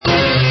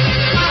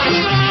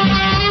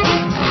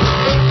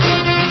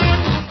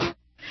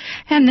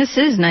And this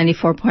is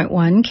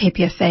 94.1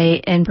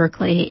 KPFA in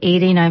Berkeley,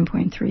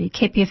 89.3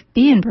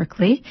 KPFB in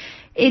Berkeley,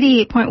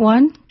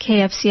 88.1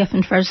 KFCF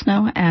in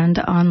Fresno, and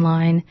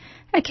online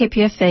at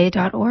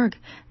kpfa.org.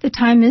 The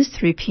time is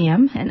 3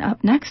 p.m., and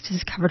up next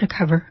is Cover to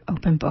Cover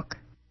Open Book.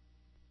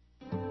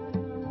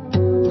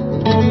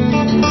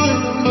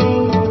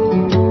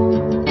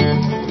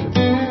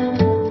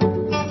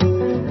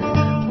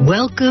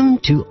 Welcome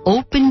to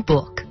Open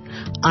Book.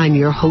 I'm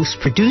your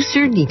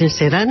host-producer, Nina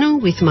Serrano,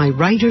 with my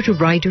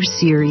Writer-to-Writer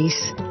series.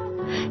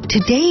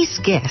 Today's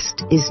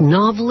guest is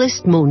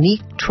novelist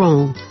Monique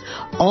Tron,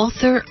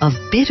 author of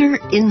Bitter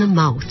in the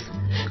Mouth,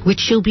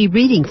 which she'll be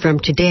reading from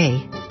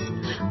today.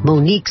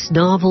 Monique's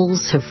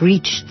novels have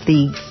reached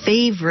the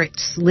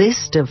favorites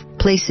list of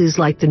places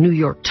like the New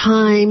York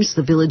Times,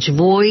 the Village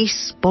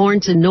Voice,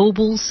 Barnes &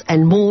 Nobles,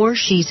 and more.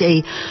 She's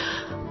a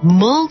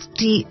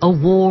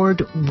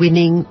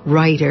multi-award-winning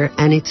writer,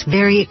 and it's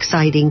very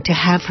exciting to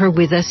have her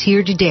with us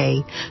here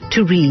today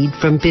to read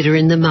from Bitter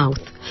in the Mouth.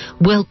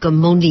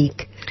 Welcome,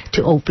 Monique,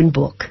 to Open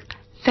Book.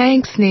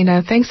 Thanks,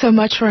 Nina. Thanks so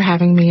much for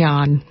having me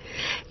on.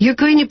 You're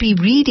going to be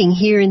reading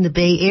here in the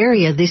Bay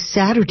Area this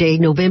Saturday,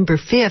 November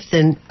 5th,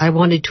 and I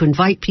wanted to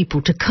invite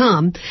people to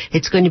come.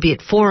 It's going to be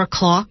at 4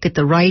 o'clock at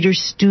the Writers'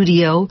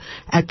 Studio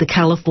at the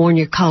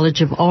California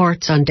College of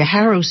Arts on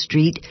DeHaro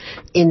Street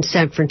in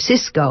San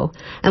Francisco.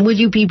 And will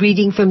you be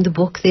reading from the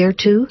book there,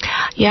 too?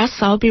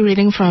 Yes, I'll be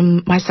reading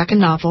from my second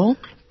novel.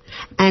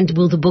 And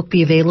will the book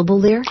be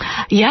available there?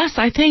 Yes,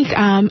 I think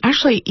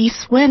actually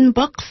East Wind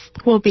Books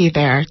will be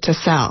there to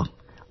sell.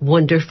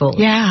 Wonderful.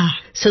 Yeah.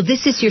 So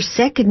this is your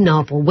second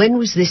novel. When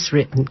was this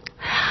written?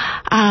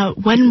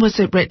 When was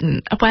it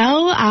written?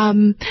 Well,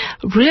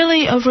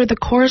 really over the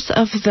course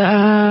of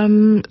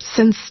the,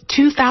 since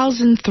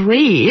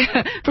 2003,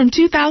 from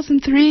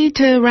 2003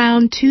 to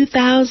around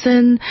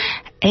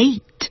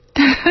 2008.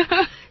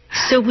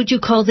 So would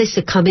you call this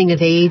a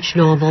coming-of-age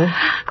novel?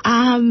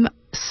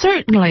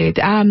 Certainly.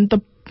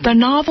 The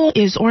novel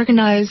is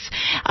organized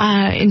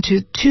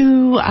into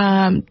two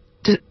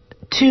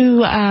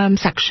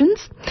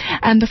sections,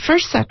 and the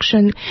first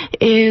section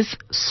is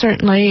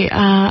certainly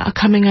a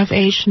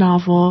coming-of-age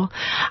novel.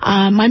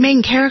 My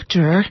main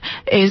character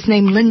is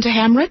named Linda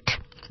Hamrick,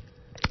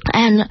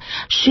 and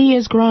she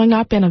is growing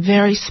up in a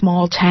very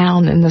small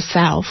town in the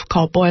South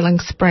called Boiling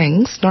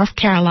Springs, North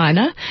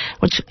Carolina,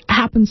 which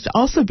happens to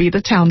also be the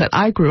town that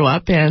I grew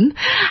up in.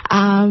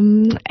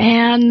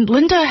 And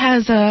Linda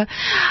has a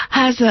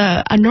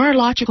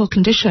neurological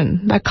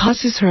condition that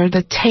causes her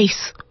to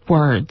taste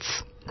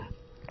words.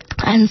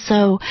 And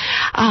so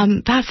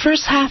that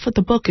first half of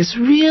the book is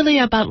really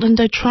about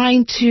Linda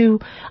trying to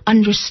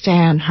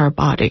understand her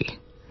body.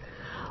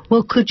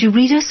 Well, could you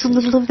read us a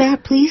little of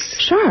that, please?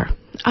 Sure.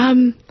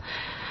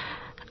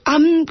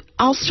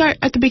 I'll start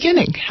at the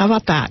beginning. How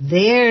about that?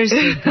 There's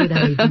a good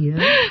idea.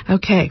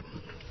 Okay.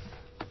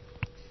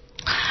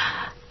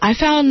 I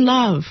fell in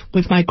love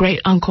with my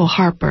great-uncle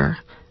Harper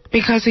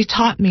because he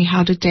taught me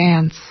how to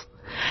dance.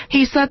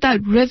 He said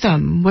that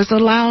rhythm was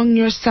allowing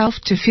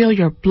yourself to feel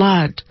your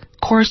blood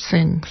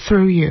coursing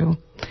through you.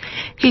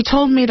 He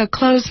told me to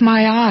close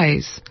my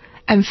eyes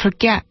and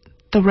forget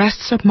the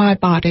rest of my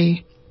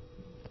body.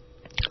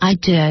 I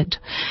did,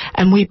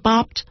 and we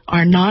bopped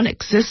our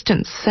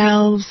non-existent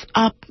selves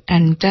up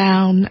and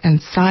down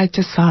and side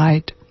to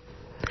side.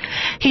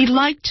 He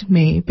liked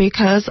me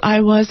because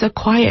I was a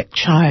quiet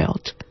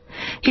child.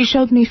 He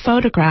showed me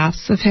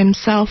photographs of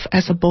himself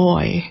as a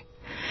boy.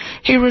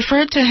 He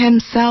referred to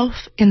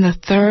himself in the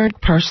third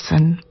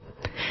person.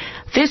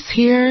 This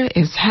here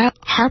is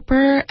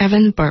Harper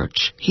Evan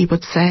Birch, he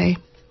would say.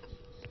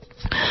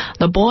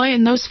 The boy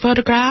in those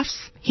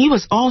photographs, he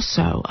was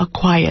also a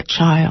quiet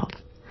child.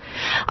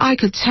 I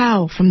could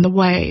tell from the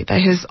way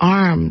that his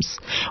arms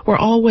were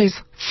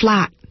always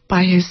flat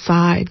by his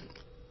side,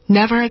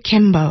 never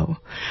akimbo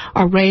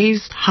or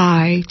raised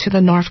high to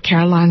the North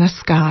Carolina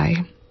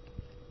sky.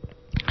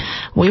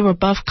 We were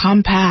both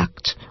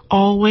compact,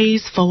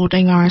 always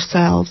folding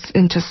ourselves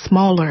into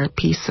smaller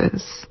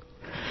pieces.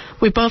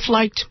 We both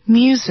liked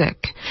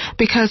music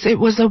because it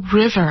was a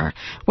river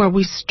where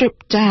we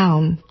stripped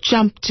down,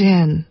 jumped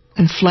in,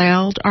 and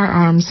flailed our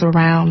arms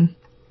around.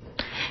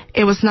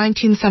 It was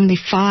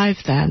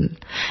 1975 then,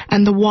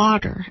 and the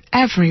water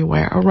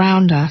everywhere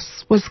around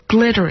us was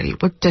glittery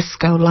with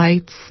disco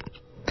lights.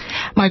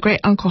 My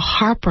great-uncle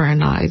Harper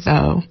and I,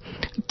 though,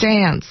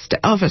 danced to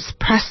Elvis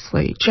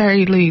Presley,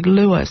 Jerry Lee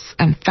Lewis,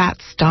 and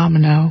Fats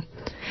Domino.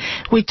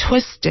 We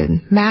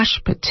twisted,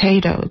 mashed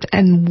potatoed,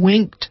 and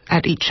winked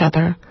at each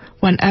other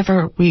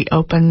whenever we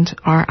opened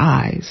our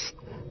eyes.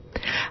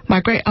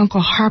 My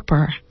great-uncle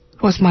Harper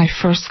was my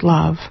first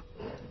love.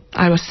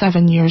 I was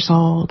 7 years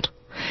old.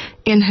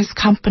 In his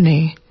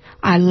company,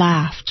 I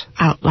laughed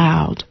out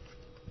loud.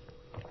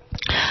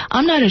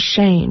 I'm not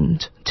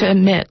ashamed to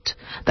admit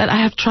that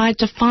I have tried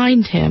to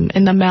find him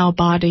in the male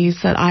bodies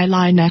that I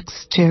lie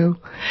next to,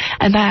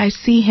 and that I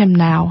see him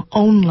now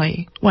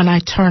only when I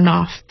turn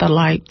off the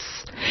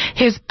lights.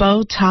 His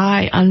bow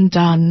tie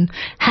undone,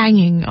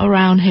 hanging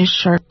around his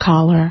shirt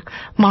collar,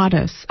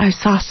 modest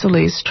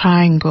isosceles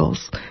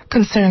triangles,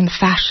 considering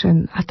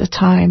fashion at the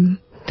time.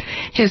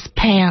 His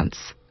pants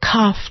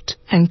cuffed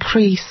and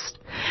creased,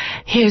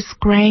 his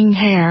graying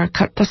hair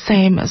cut the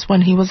same as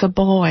when he was a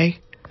boy,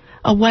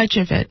 a wedge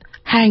of it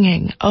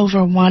hanging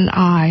over one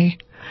eye,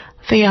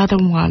 the other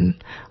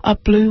one a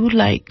blue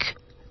lake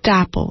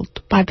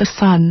dappled by the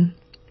sun.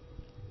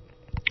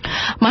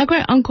 My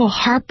great-uncle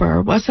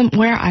Harper wasn't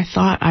where I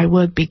thought I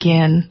would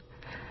begin,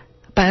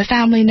 but a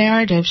family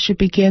narrative should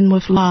begin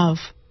with love.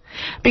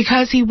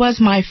 Because he was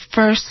my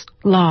first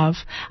love,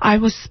 I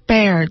was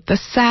spared the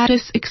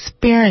saddest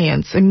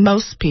experience in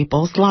most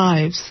people's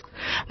lives.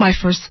 My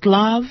first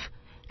love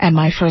and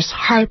my first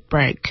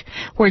heartbreak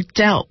were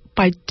dealt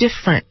by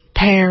different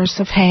pairs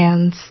of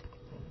hands.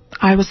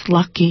 I was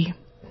lucky.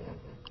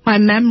 My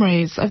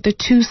memories of the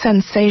two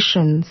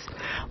sensations,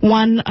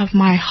 one of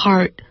my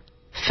heart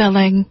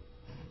filling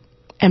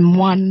and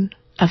one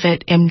of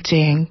it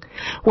emptying,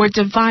 were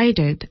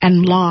divided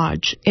and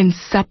lodged in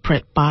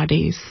separate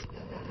bodies.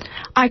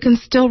 I can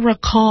still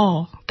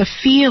recall the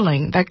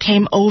feeling that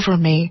came over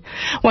me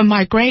when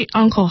my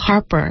great-uncle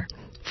Harper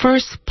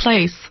first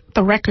placed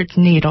the record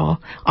needle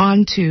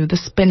onto the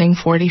spinning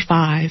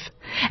 45.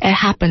 It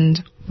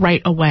happened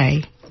right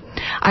away.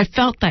 I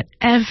felt that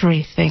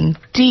everything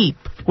deep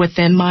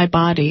within my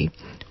body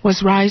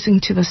was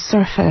rising to the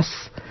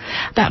surface,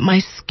 that my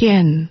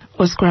skin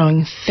was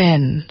growing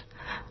thin,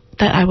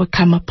 that I would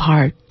come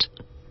apart.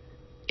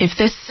 If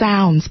this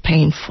sounds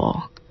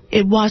painful,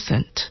 it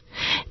wasn't.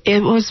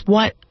 It was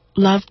what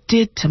love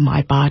did to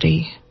my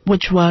body,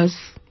 which was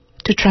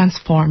to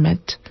transform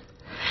it.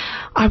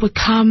 I would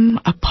come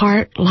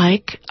apart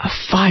like a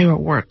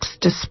fireworks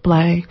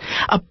display,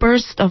 a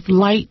burst of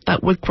light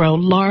that would grow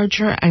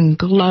larger and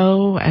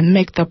glow and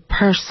make the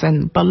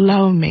person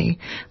below me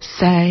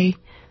say,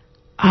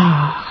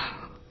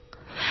 ah.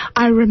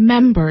 I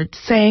remembered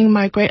saying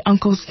my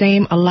great-uncle's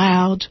name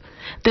aloud.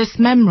 This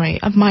memory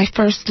of my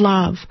first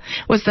love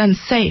was then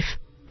safe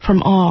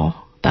from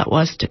all that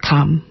was to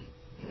come.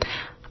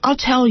 I'll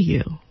tell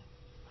you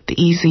the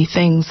easy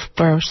things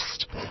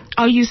first.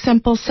 I'll use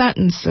simple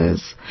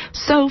sentences,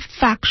 so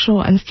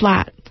factual and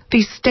flat,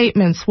 these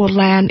statements will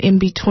land in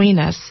between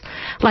us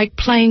like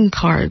playing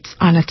cards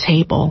on a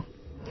table.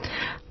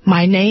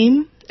 My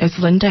name is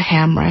Linda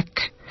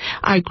Hamrick.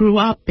 I grew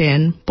up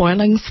in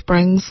Boiling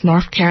Springs,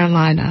 North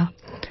Carolina.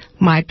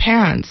 My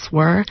parents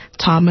were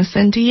Thomas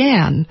and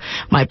Deanne.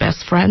 My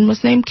best friend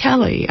was named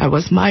Kelly. I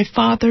was my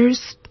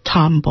father's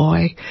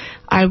tomboy.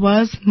 I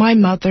was my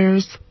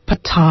mother's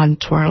baton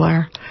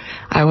twirler.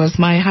 I was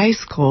my high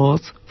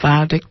school's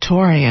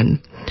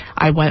valedictorian.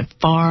 I went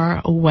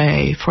far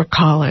away for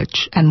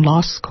college and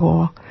law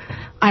school.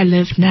 I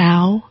live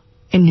now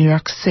in New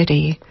York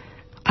City.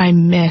 I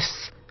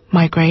miss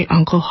my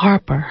great-uncle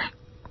Harper.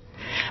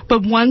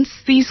 But once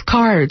these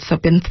cards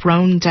have been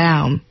thrown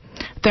down,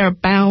 there are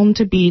bound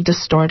to be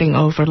distorting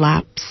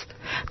overlaps.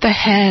 The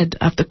head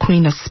of the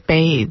Queen of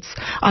Spades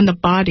on the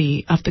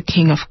body of the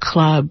King of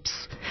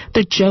Clubs.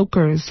 The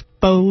Joker's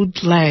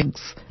bowed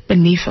legs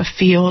beneath a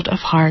field of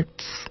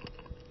hearts.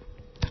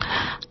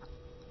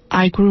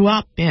 I grew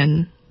up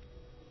in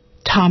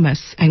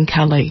Thomas and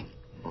Kelly.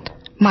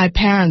 My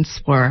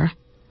parents were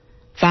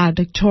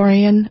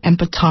valedictorian and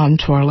baton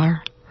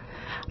twirler.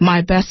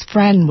 My best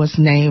friend was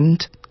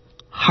named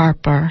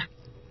Harper.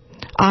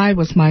 I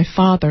was my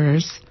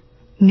father's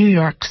New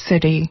York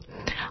City.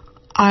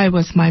 I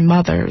was my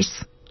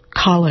mother's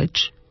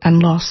college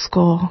and law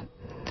school.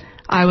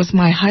 I was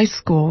my high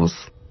school's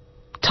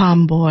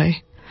tomboy.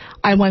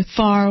 I went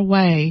far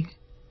away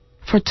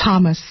for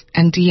Thomas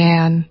and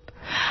Deanne.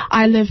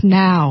 I live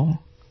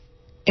now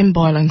in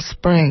Boiling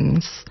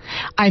Springs.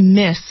 I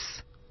miss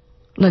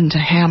Linda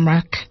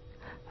Hamrick.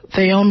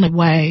 The only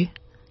way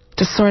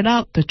to sort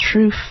out the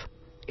truth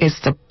is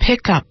to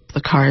pick up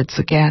the cards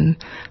again,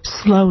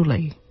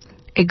 slowly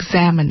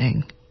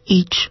examining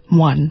each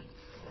one.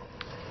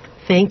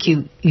 Thank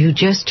you. You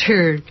just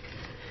heard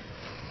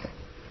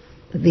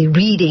the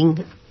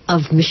reading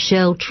of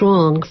Michelle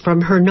Trong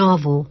from her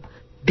novel,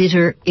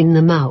 Bitter in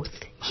the Mouth,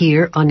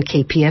 here on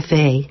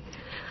KPFA.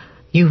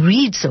 You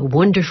read so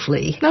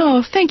wonderfully.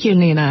 Oh, thank you,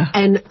 Nina.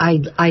 And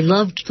I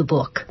loved the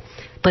book,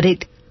 but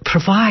it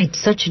provides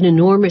such an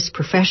enormous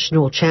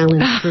professional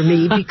challenge for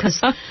me because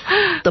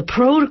the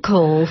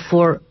protocol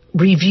for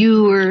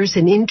reviewers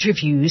and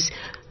interviewers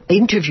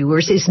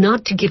is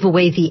not to give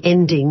away the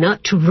ending,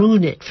 not to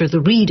ruin it for the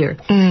reader.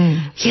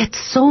 Yet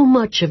so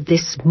much of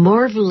this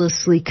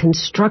marvelously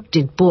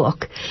constructed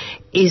book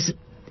is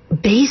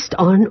based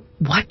on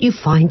what you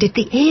find at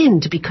the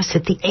end, because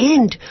at the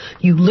end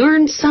you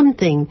learn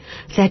something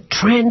that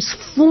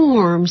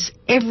transforms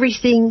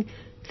everything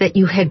that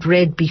you had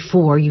read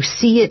before. You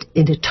see it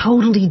in a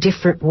totally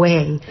different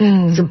way.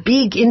 It's a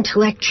big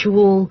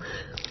intellectual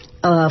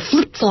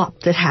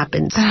flip-flop that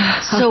happens.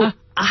 So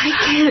I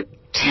can't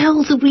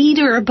tell the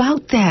reader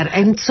about that.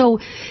 And so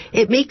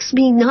it makes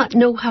me not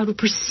know how to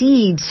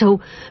proceed.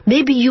 So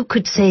maybe you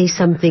could say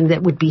something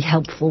that would be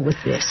helpful with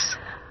this.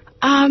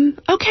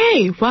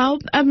 Okay. Well,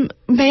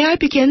 may I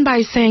begin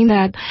by saying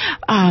that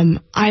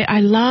I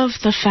love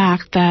the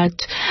fact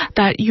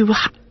that you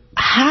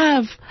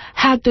have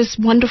had this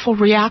wonderful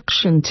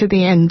reaction to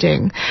the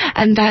ending,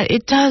 and that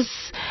it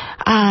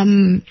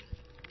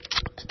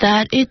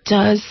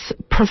does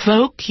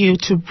provoke you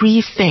to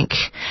rethink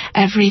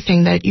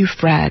everything that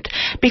you've read,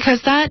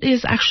 because that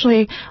is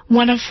actually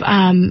one of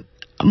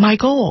my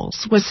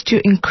goals, was to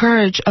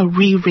encourage a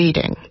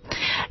rereading,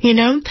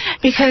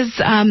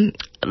 because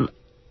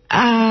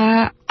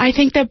I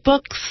think that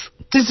books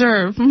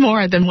deserve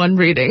more than one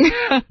reading,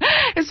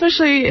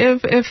 especially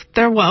if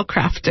they're well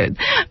crafted.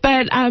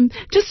 But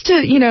just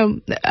to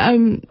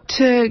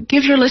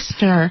give your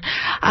listener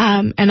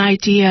an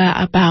idea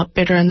about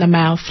Bitter in the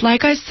Mouth,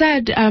 like I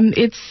said,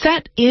 it's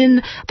set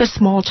in the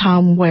small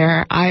town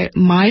where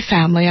my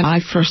family and I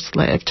first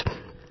lived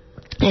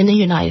in the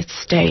United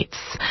States.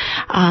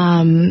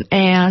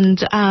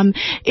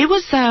 It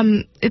was,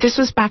 this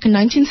was back in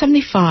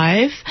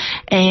 1975,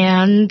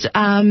 and,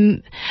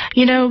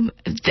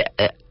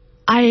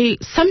 I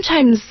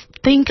sometimes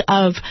think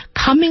of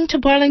coming to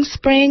Boiling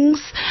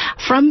Springs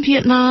from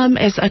Vietnam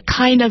as a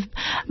kind of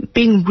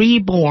being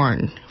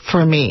reborn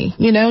for me,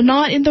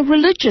 not in the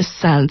religious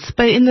sense,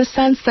 but in the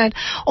sense that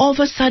all of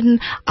a sudden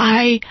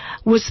I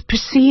was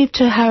perceived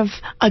to have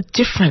a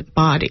different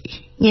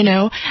body,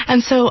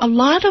 and so a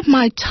lot of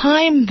my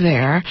time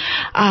there,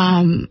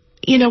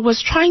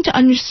 was trying to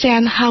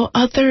understand how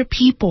other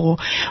people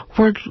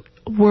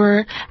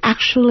were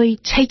actually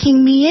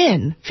taking me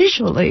in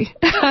visually,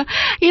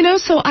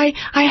 so I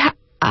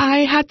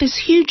had this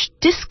huge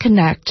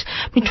disconnect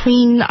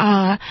between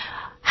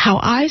how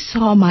I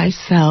saw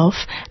myself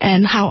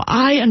and how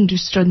I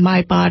understood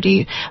my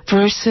body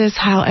versus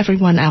how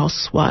everyone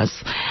else was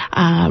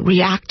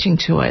reacting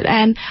to it.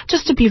 And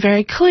just to be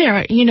very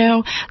clear,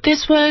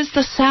 this was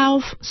the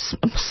South,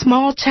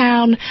 small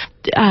town,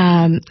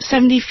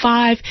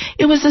 75.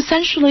 It was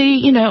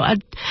essentially,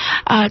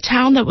 a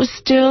town that was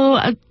still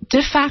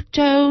de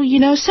facto,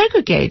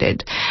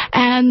 segregated.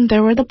 And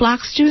there were the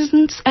black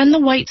students and the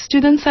white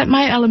students at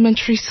my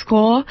elementary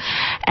school,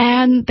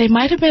 and they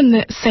might have been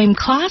the same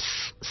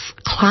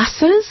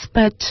classes,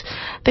 but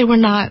they were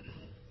not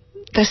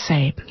the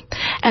same.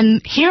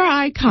 And here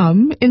I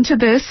come into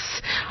this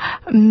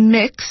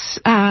mix,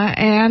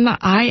 and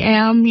I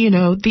am,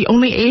 the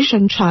only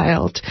Asian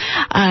child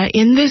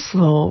in this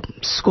little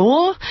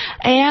school,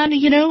 and,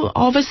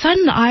 all of a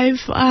sudden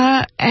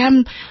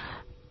am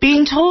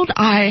being told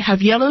I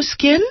have yellow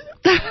skin,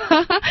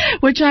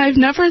 which I've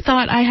never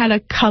thought I had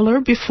a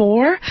color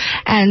before,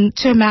 and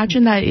to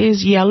imagine that it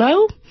is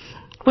yellow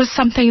was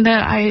something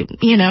that I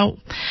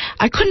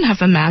couldn't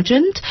have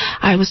imagined.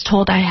 I was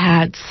told I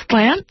had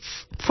slants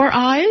for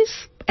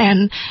eyes,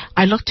 and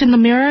I looked in the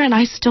mirror and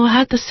I still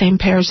had the same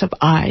pairs of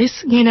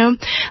eyes,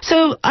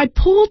 So I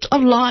pulled a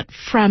lot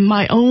from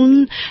my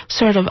own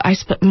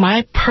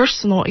my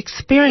personal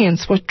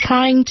experience with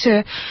trying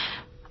to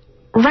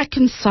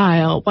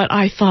reconcile what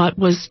I thought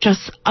was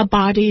just a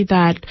body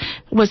that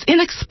was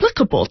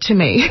inexplicable to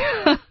me.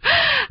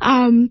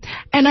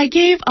 And I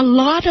gave a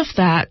lot of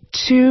that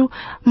to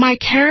my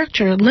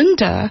character,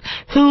 Linda,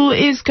 who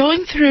is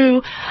going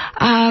through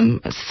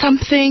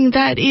something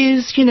that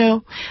is,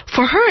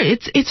 for her,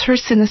 it's her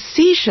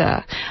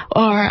synesthesia,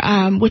 or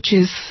which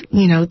is,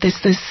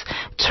 this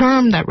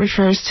term that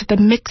refers to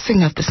the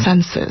mixing of the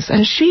senses.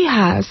 And she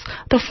has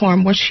the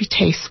form where she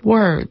tastes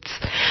words.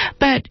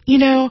 But,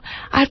 I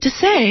have to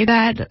say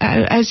that,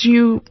 as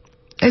you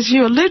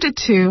alluded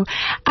to,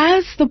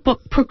 as the book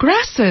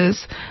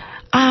progresses,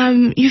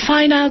 you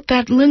find out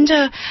that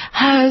Linda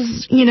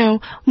has,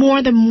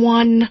 more than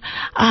one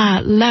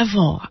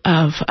level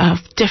of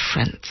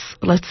difference,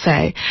 let's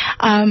say,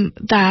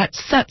 that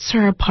sets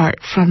her apart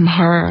from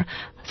her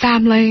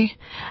family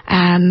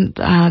and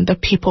the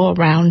people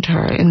around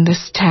her in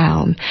this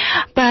town.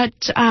 But,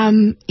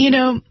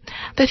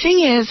 the thing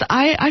is,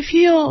 I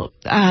feel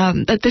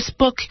that this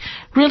book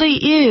really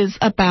is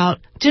about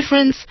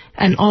difference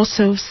and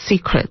also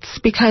secrets,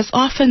 because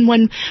often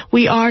when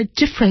we are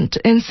different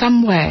in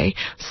some way,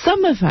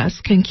 some of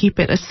us can keep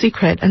it a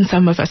secret and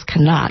some of us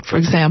cannot. For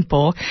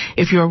example,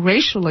 if you're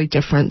racially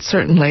different,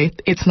 certainly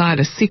it's not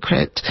a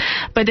secret.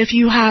 But if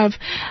you have,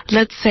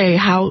 let's say,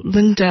 how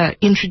Linda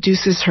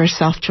introduces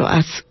herself to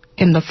us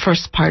in the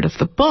first part of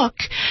the book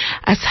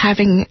as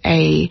having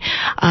a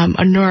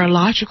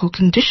neurological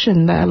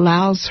condition that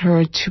allows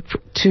her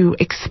to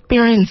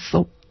experience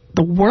the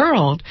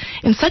world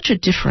in such a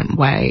different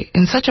way,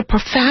 in such a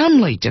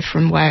profoundly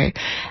different way.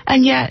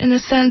 And yet, in a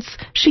sense,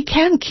 she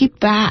can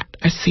keep that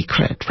a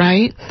secret,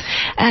 right?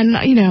 And,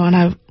 and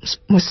I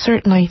was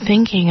certainly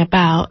thinking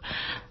about,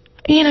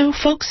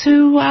 folks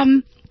who,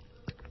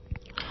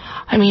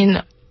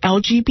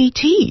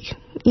 LGBT,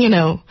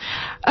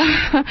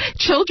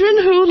 children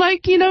who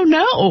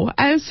know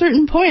at a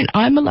certain point,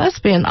 I'm a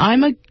lesbian,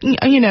 I'm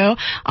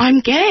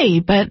gay,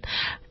 but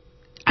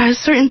at a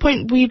certain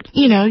point,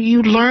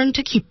 you learn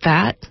to keep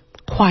that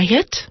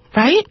quiet,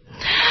 right?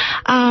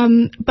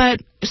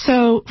 But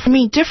so for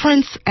me,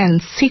 difference and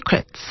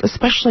secrets,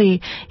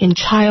 especially in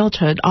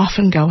childhood,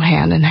 often go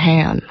hand in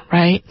hand,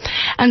 right?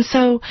 And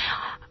so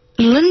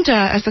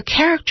Linda, as a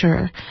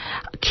character,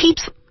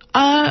 keeps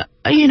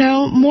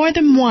more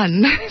than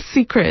one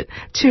secret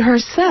to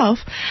herself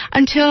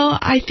until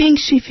I think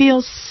she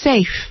feels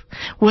safe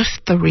with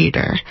the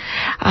reader.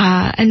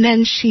 And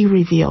then she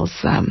reveals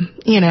them.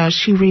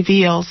 She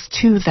reveals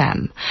to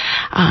them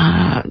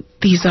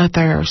these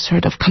other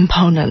sort of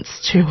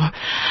components to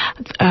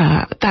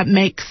that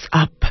makes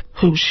up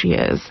who she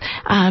is.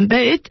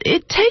 But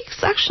it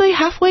takes actually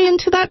halfway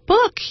into that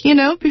book,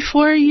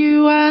 before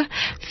you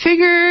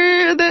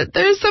figure that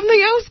there's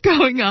something else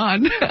going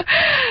on.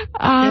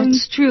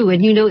 That's true.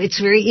 And, it's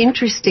very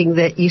interesting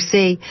that you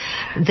say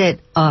that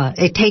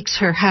it takes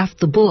her half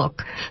the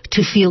book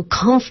to feel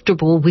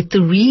comfortable with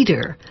the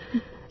reader.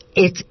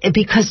 It's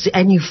because,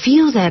 and you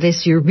feel that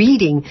as you're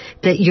reading,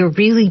 that you're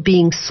really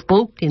being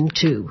spoken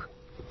to.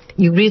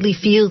 You really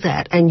feel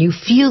that, and you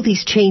feel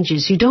these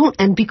changes.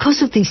 And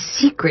because of these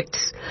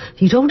secrets,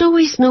 you don't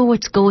always know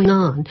what's going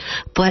on,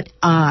 but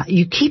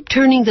you keep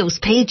turning those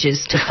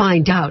pages to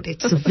find out.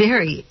 It's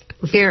very,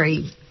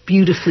 very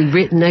beautifully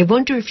written. I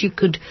wonder if you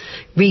could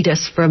read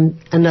us from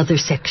another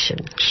section.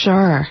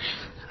 Sure.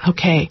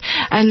 Okay.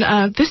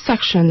 And this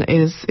section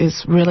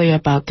is really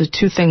about the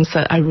two things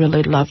that I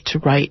really love to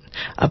write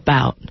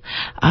about,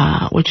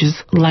 which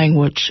is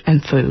language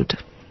and food.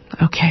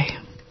 Okay.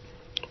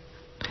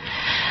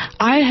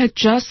 I had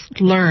just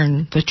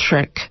learned the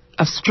trick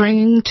of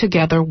stringing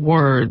together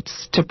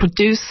words to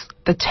produce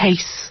the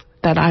taste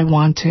that I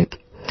wanted.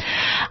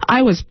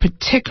 I was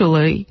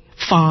particularly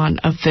fond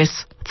of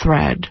this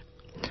thread: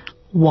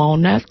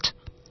 walnut,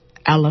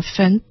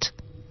 elephant,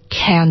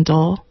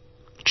 candle,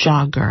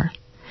 jogger.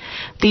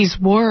 These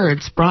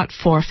words brought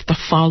forth the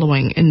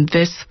following in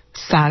this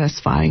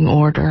satisfying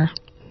order: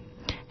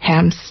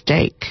 ham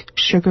steak,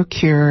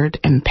 sugar-cured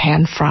and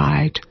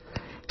pan-fried;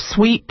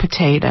 sweet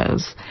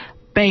potatoes,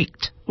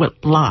 baked with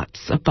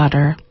lots of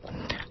butter;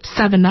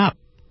 7-Up,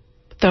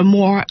 the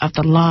more of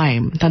the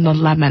lime than the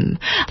lemon,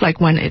 like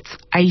when it's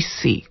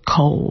icy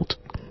cold;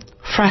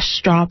 fresh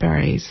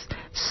strawberries,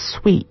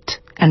 sweet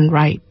and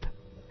ripe.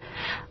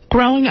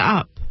 Growing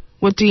up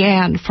with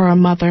Deanne for a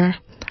mother,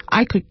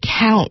 I could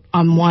count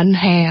on one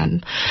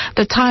hand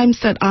the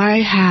times that I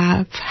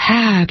have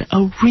had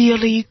a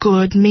really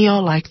good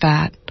meal like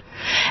that.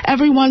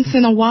 Every once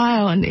in a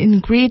while, an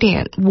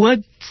ingredient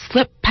would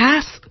slip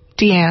past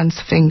Deanne's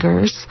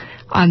fingers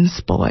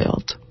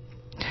unspoiled.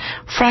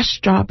 Fresh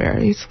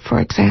strawberries, for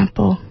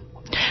example.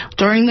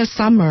 During the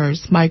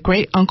summers, my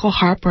great-uncle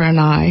Harper and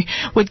I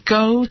would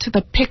go to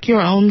the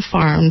pick-your-own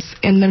farms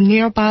in the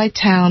nearby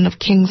town of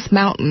Kings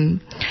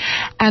Mountain,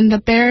 and the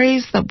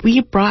berries that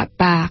we brought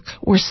back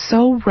were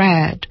so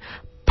red,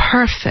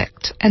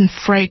 perfect, and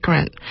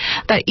fragrant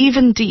that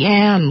even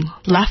Deanne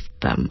left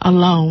them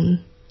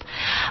alone.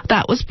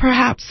 That was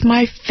perhaps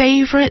my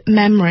favorite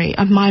memory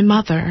of my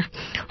mother,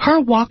 her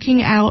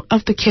walking out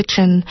of the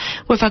kitchen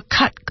with a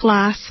cut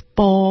glass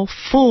bowl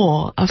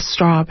full of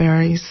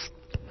strawberries.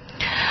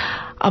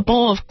 A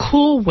bowl of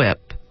Cool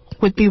Whip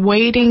would be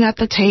waiting at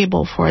the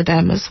table for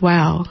them as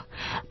well.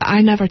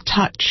 I never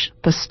touched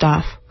the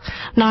stuff,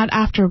 not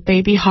after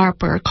Baby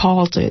Harper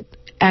called it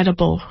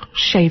edible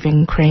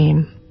shaving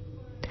cream.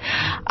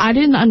 I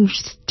didn't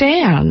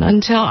understand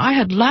until I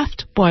had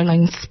left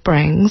Boiling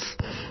Springs,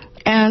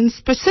 and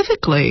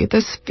specifically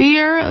the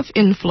sphere of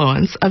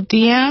influence of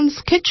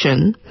Deanne's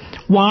kitchen,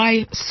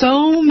 why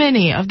so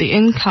many of the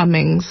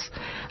incomings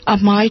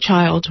of my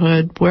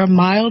childhood were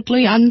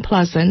mildly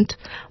unpleasant,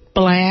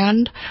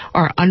 bland,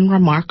 or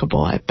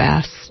unremarkable at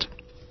best.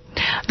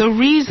 The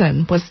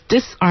reason was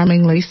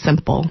disarmingly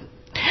simple.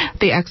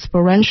 The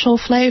experiential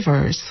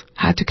flavors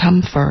had to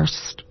come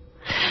first.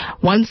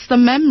 Once the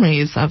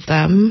memories of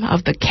them,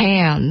 of the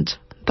canned,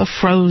 the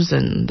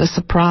frozen, the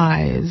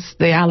surprise,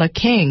 the a la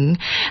king,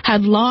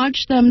 had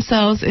lodged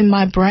themselves in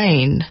my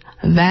brain,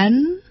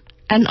 then,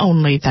 and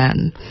only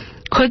then,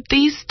 could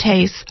these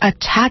tastes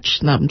attach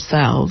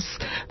themselves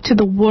to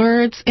the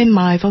words in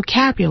my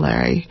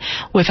vocabulary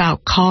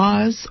without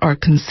cause or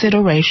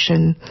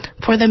consideration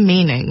for the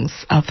meanings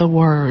of the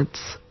words.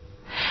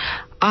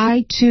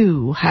 I,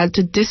 too, had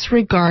to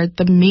disregard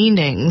the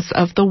meanings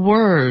of the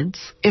words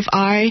if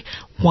I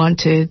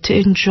wanted to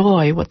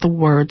enjoy what the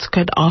words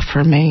could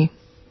offer me.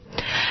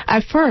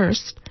 At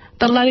first,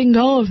 the letting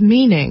go of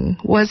meaning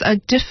was a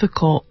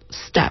difficult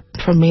step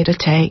for me to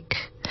take,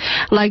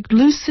 like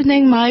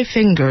loosening my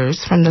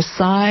fingers from the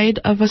side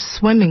of a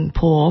swimming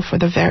pool for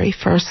the very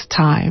first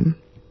time.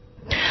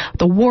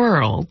 The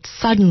world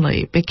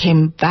suddenly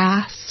became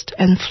vast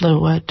and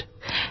fluid.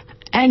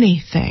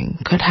 Anything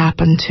could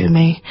happen to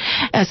me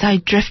as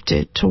I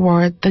drifted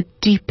toward the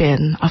deep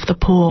end of the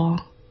pool.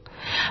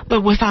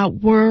 But without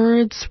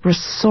words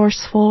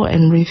resourceful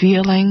and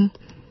revealing,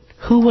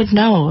 who would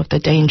know of the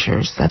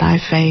dangers that I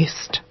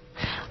faced?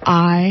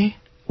 I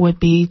would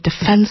be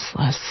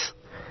defenseless.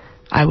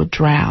 I would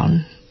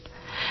drown.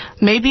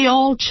 Maybe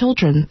all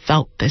children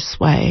felt this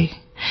way.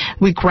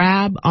 We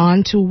grab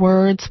onto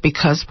words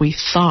because we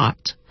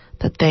thought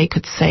that they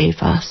could save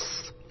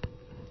us.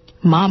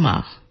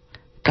 Mama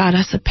got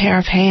us a pair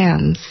of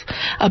hands,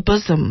 a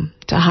bosom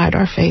to hide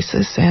our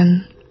faces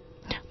in.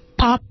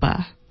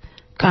 Papa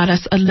got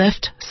us a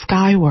lift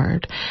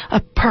skyward,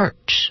 a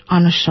perch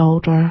on a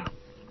shoulder.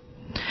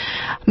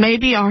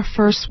 Maybe our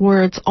first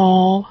words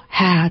all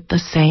had the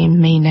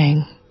same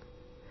meaning.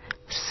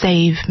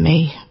 Save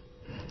me.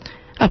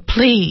 A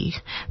plea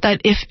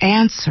that, if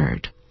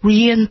answered,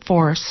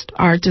 reinforced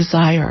our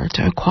desire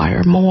to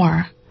acquire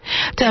more,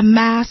 to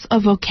amass a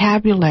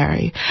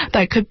vocabulary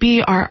that could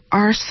be our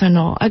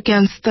arsenal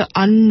against the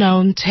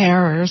unknown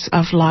terrors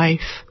of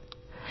life.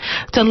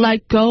 To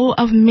let go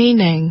of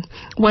meaning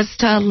was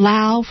to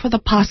allow for the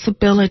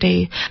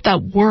possibility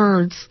that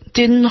words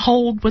didn't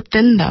hold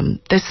within them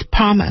this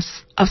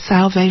promise of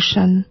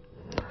salvation.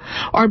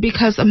 Or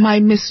because of my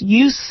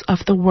misuse of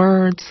the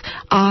words,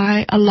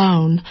 I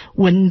alone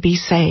wouldn't be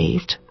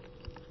saved.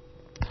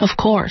 Of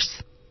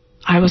course,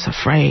 I was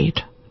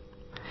afraid.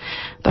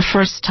 The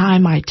first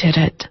time I did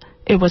it,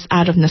 it was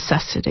out of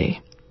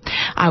necessity.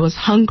 I was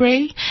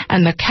hungry,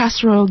 and the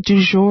casserole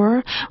du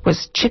jour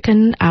was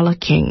chicken a la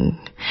king,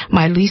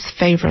 my least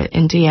favorite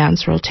in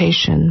Deanne's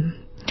rotation.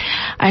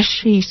 As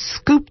she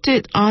scooped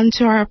it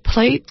onto our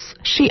plates,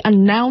 she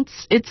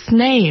announced its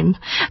name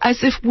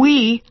as if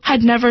we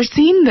had never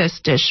seen this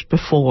dish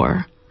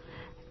before.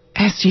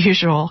 As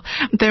usual,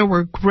 there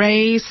were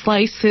gray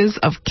slices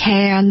of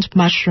canned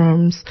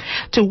mushrooms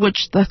to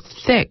which the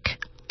thick,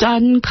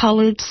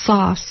 dun-colored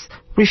sauce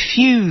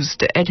refused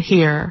to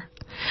adhere.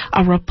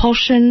 A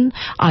repulsion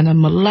on a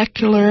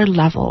molecular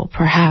level,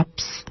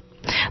 perhaps.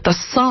 The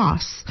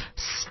sauce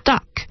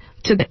stuck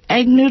to the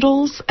egg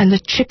noodles and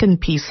the chicken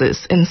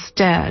pieces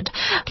instead,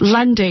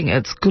 lending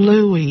its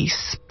gluey,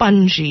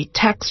 spongy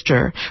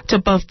texture to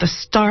both the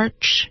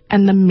starch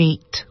and the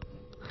meat.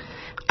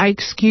 I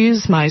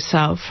excused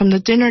myself from the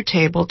dinner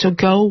table to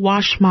go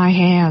wash my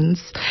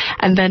hands,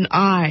 and then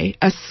I,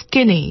 a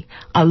skinny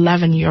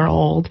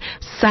 11-year-old,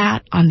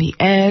 sat on the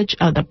edge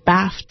of the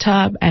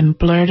bathtub and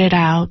blurted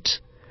out,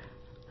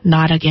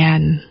 "Not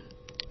again.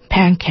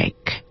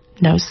 Pancake,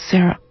 no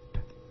syrup."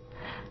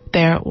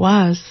 There it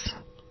was.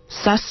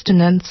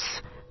 Sustenance,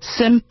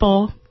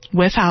 simple,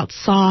 without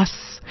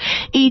sauce.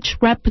 Each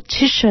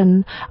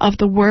repetition of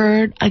the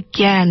word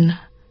again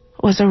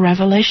was a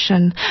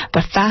revelation.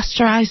 The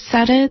faster I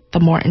said it, the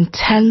more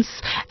intense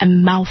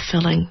and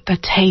mouth-filling the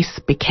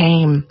taste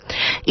became.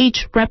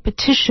 Each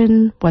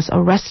repetition was a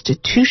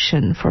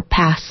restitution for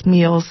past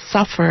meals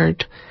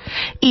suffered.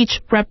 Each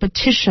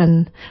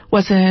repetition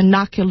was an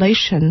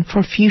inoculation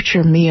for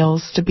future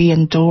meals to be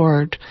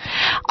endured.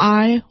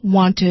 I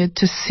wanted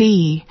to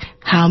see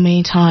how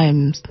many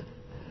times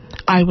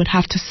I would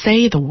have to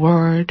say the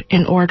word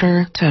in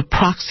order to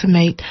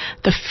approximate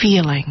the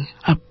feeling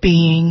of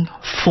being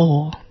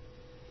full.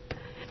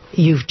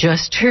 You've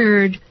just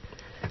heard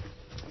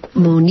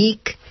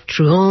Monique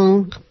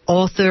Truong,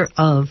 author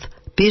of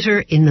Bitter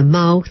in the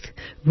Mouth,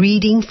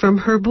 reading from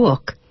her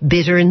book,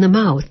 Bitter in the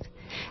Mouth.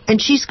 And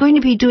she's going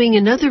to be doing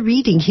another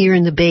reading here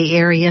in the Bay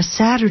Area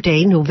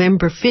Saturday,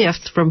 November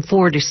 5th from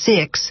 4 to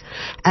 6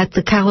 at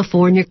the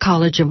California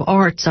College of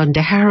Arts on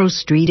DeHaro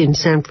Street in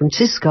San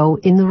Francisco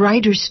in the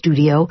Writer's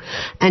Studio,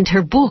 and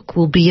her book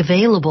will be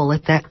available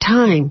at that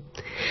time.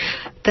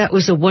 That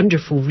was a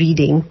wonderful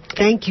reading.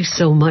 Thank you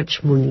so much,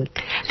 Monique.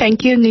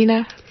 Thank you,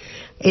 Nina.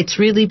 It's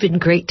really been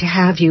great to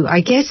have you.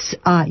 I guess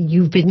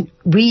you've been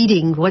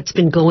reading what's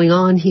been going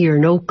on here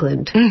in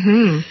Oakland.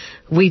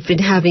 Mm-hmm. We've been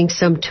having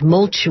some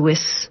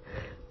tumultuous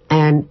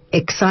and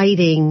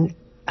exciting,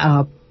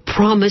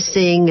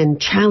 promising and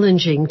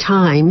challenging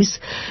times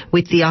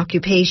with the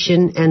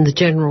occupation and the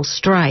general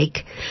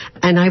strike.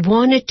 And I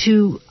wanted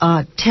to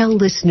tell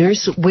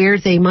listeners where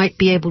they might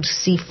be able to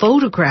see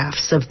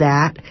photographs of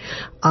that.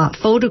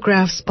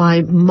 Photographs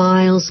by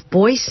Miles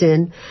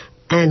Boyson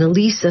and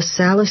Elisa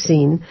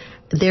Salasine.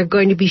 They're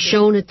going to be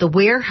shown at the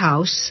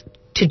Warehouse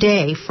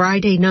today,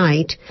 Friday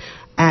night,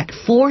 at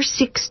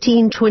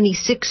 416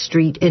 26th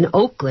Street in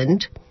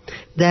Oakland.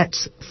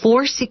 That's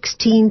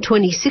 416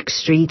 26th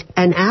Street,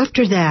 and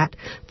after that,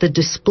 the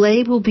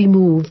display will be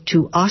moved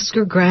to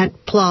Oscar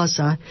Grant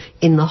Plaza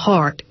in the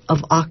heart of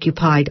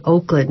occupied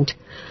Oakland.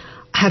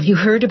 Have you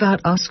heard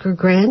about Oscar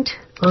Grant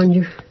on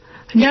your...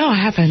 No, I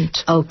haven't.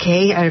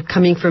 Okay,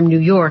 coming from New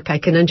York, I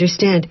can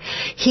understand.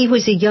 He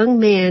was a young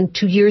man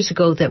 2 years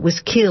ago that was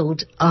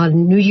killed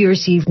on New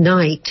Year's Eve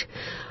night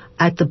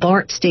at the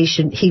BART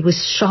station. He was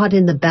shot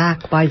in the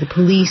back by the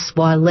police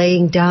while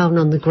laying down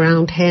on the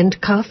ground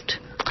handcuffed.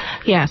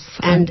 Yes.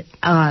 And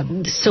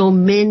so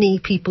many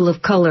people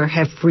of color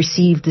have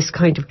received this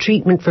kind of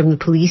treatment from the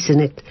police,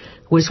 and it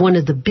was one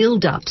of the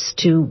build-ups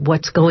to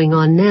what's going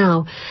on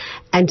now.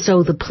 And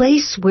so the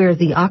place where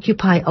the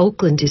Occupy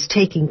Oakland is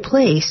taking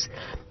place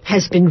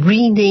has been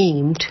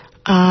renamed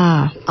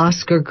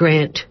Oscar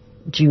Grant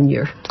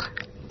Jr.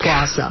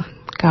 Plaza.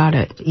 Got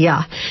it.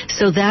 Yeah.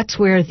 So that's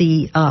where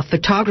the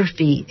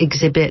photography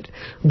exhibit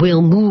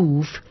will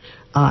move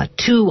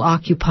to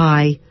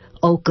Occupy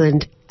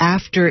Oakland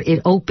after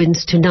it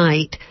opens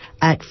tonight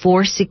at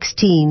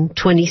 416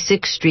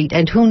 26th Street.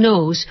 And who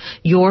knows,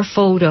 your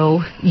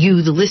photo,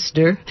 you the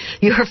listener,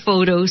 your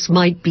photos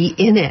might be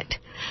in it.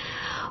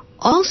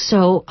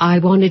 Also, I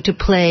wanted to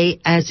play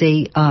as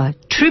a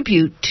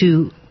tribute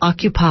to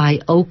Occupy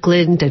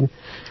Oakland and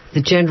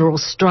the general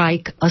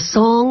strike, a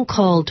song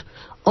called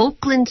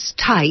Oakland's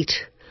Tight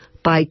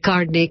by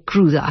Carne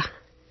Cruda.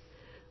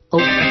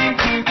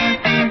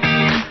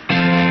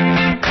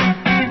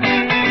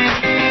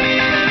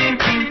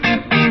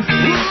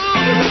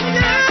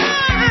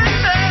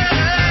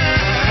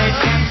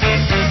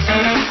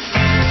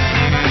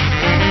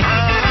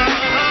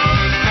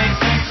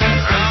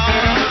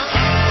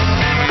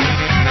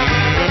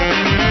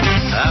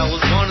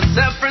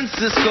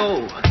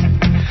 Francisco,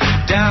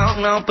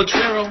 down on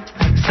Potrero,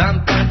 San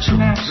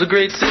Pancho's a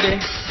great city,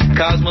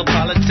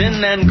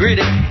 cosmopolitan and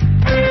gritty.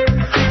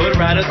 But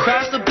right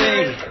across the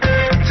bay,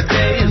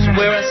 today is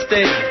where I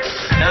stay.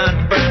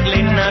 Not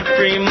Berkeley, not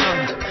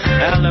Fremont,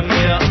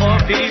 Alameda or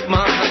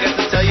Piedmont. I got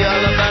to tell you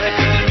all about it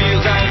 'cause it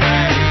feels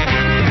alright.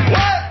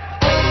 What?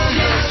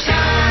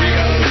 We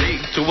got a way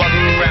to walk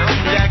around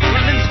Jack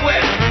London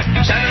Square,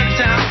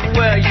 Chinatown,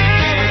 where you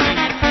can be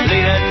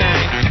late at night.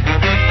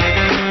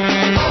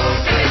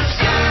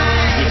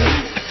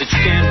 That you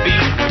can't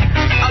beat.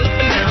 All up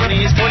and down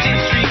East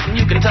 14th Street, and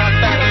you can talk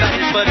bad about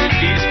it, but it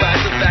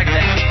despite the fact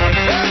that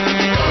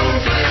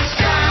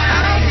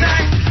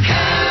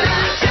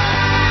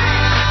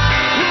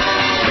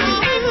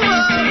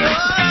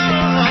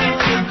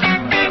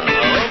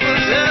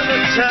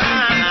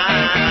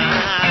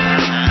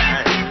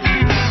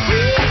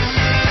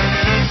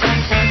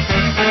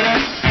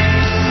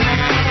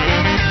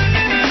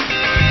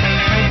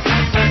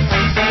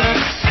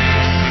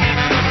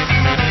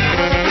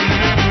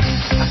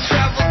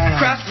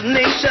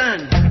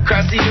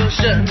across the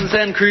oceans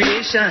and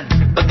creation,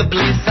 but the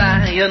place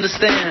I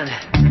understand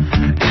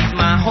is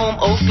my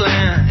home,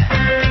 Oakland.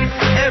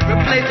 Every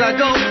place I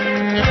go,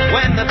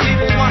 when the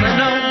people want to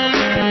know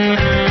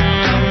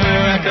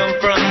where I come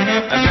from,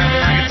 I grab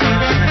my guitar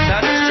and I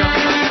start to strum.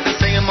 I got to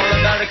sing 'em all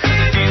about it 'cause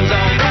it feels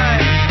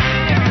alright.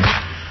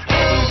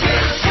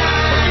 Oakland's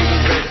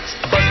tight.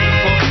 A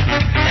bustling port,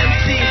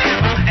 MC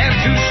Hammer and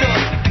Too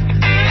Short.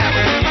 Half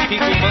of these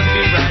people must be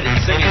right in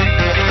singing.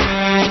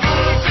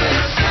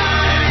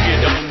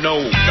 Know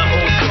the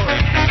whole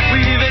story.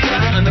 We even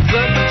got on the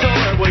club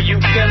tour where you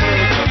can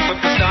look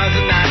up the stars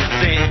at night and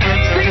sing.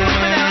 Sing with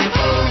me now.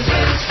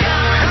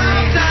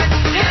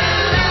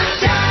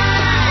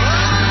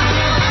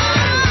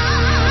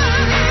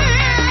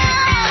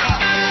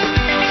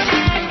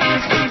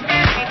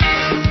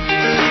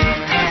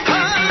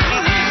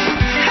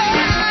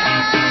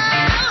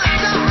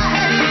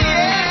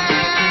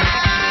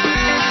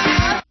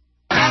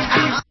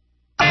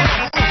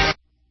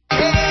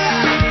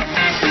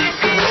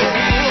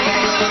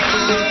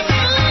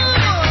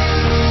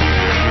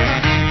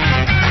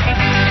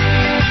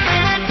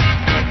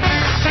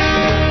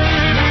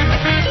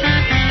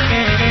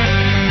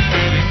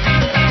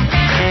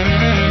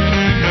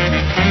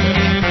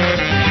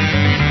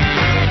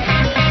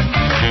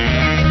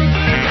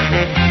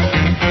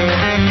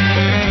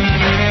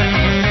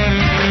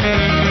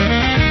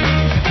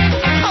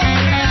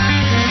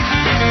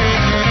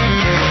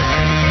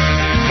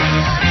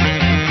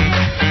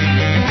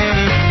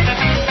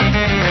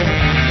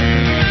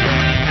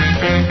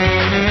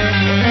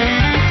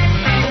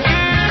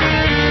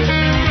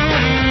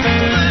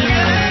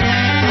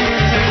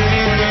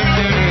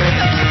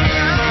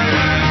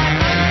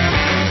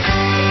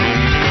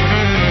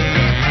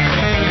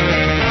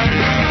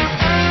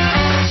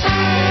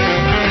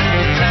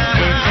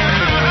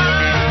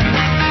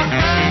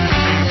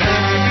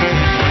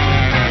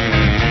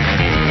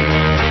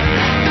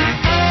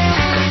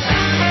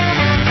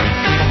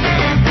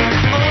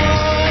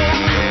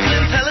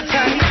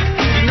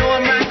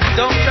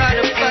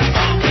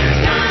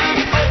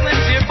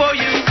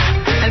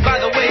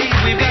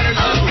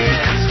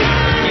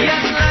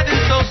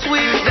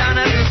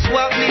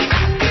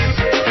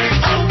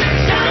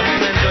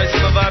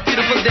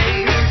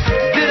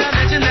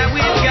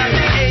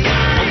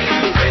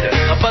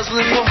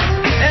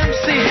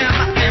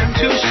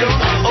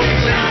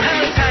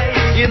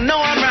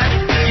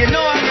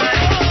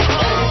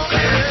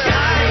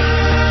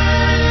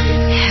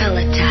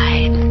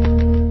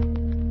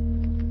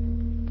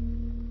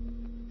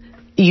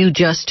 You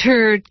just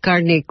heard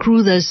Carne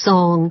Cruda's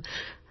song,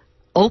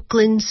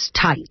 Oakland's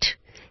Tight.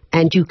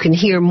 And you can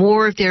hear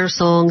more of their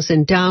songs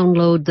and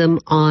download them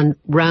on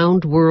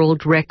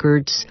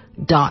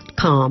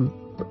roundworldrecords.com.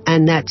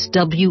 And that's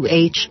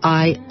WHIRLED,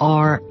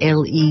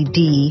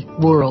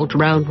 World,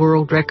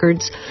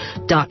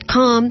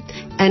 roundworldrecords.com.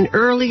 And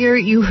earlier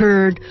you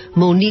heard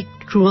Monique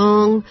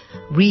Truong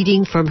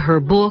reading from her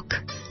book,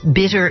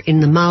 Bitter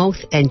in the Mouth,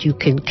 and you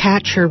can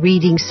catch her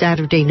reading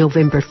Saturday,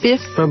 November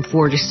 5th from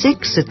 4 to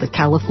 6 at the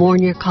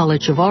California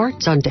College of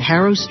Arts on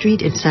DeHaro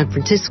Street in San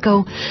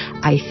Francisco.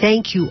 I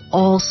thank you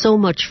all so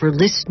much for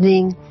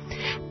listening,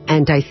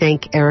 and I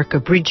thank Erica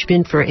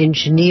Bridgman for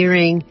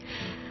engineering.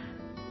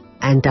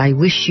 and I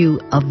wish you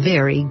a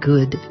very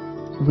good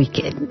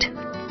weekend.